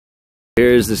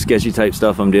Here's the sketchy type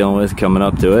stuff I'm dealing with coming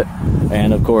up to it.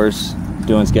 And of course,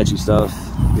 doing sketchy stuff,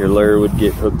 your lure would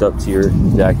get hooked up to your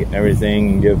jacket and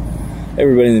everything, and give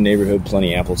everybody in the neighborhood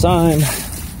plenty ample time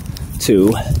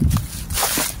to,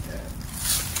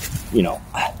 you know,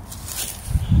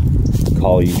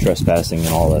 call you trespassing and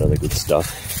all that other good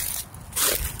stuff.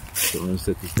 So we're gonna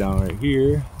set this down right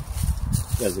here. You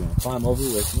guys are gonna climb over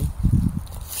with me.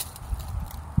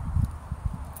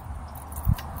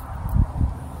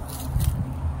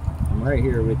 I'm right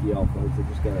here with y'all folks. I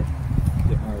just gotta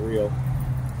get my reel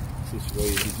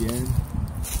situated again.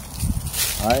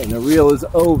 Alright, and the reel is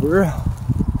over.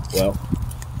 Well,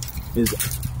 is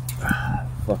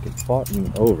fucking fought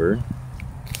me over.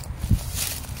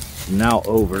 Now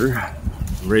over.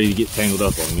 Ready to get tangled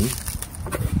up on me.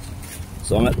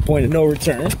 So I'm at the point of no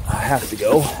return. I have to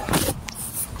go.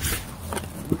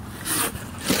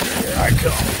 Here I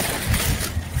come.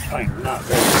 I'm not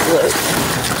very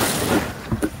close.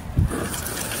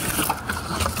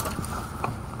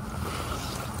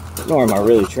 Nor am I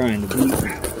really trying to be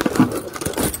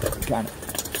kind of.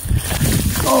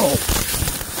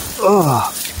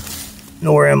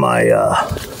 Nor am I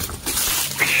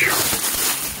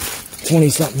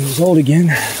 20-something years old again.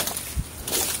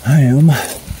 I am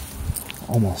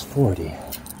almost 40.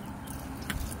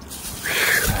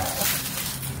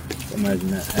 Imagine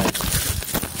that had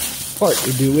part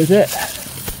to do with it.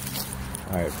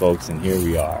 Alright folks, and here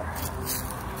we are.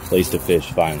 Place to fish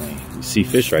finally. You see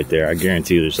fish right there, I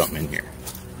guarantee you there's something in here.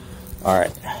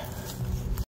 Alright.